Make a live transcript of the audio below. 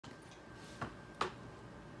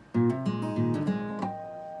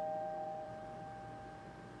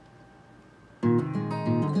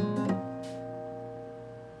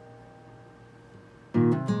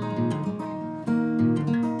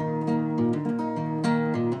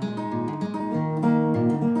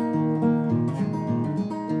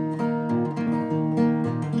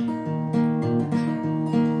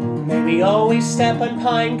May we always step on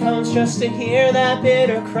pine cones just to hear that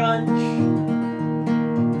bitter crunch.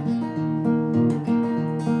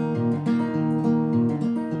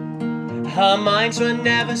 Our minds were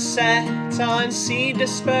never set on seed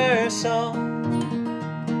dispersal.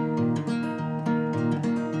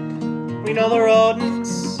 We know the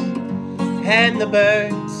rodents and the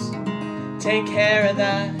birds take care of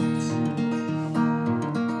that.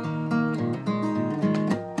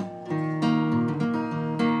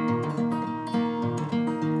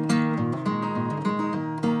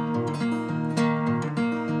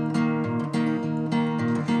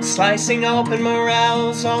 Slicing open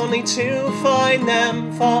morels only to find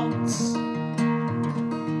them faults.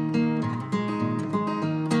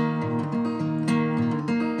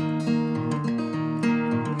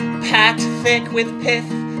 Packed thick with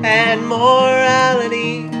pith and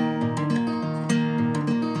morality.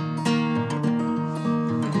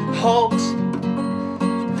 Hoped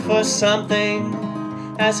for something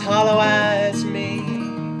as hollow as me.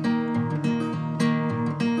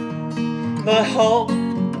 But hope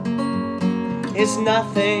is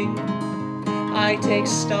nothing I take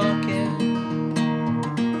stock in.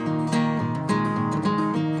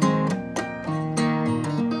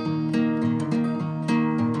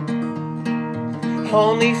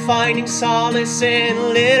 Only finding solace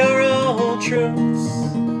in literal truths.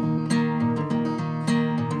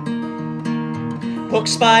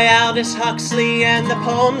 Books by Aldous Huxley and the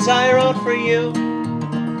poems I wrote for you.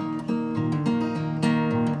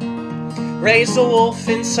 Raise the wolf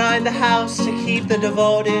inside the house to keep the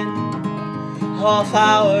devoted off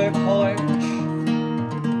our porch.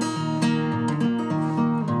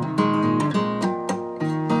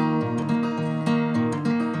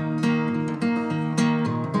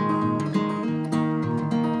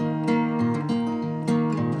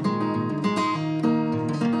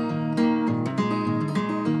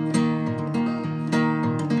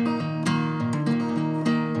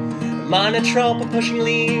 Monotropa pushing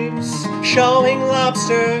leaves, showing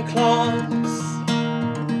lobster claws.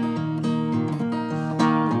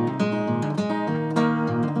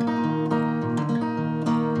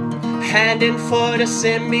 Hand and foot a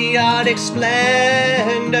symbiotic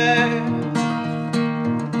splendor.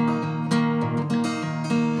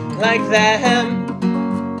 Like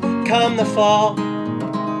them, come the fall,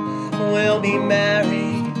 we'll be married.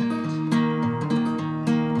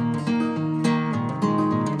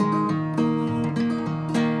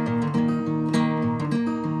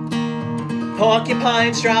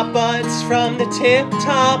 Porcupines drop buds from the tip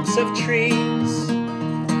tops of trees.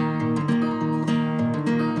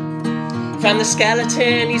 From the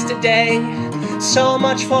skeleton he's today, so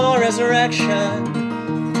much for resurrection.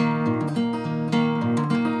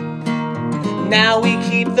 Now we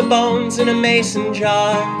keep the bones in a mason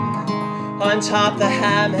jar on top the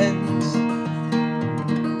Hammond.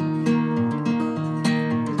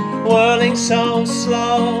 Whirling so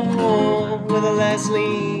slow with a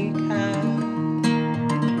Leslie cow.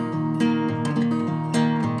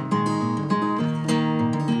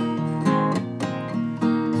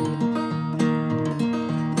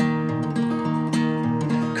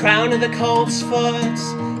 Crown of the colt's foot,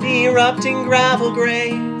 erupting gravel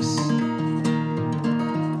graves.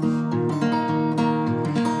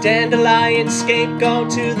 Dandelion scapegoat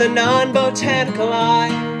to the non-botanical eye.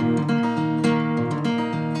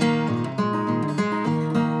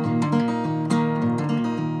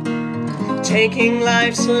 Taking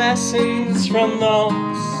life's lessons from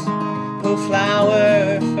those who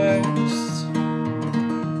flower first.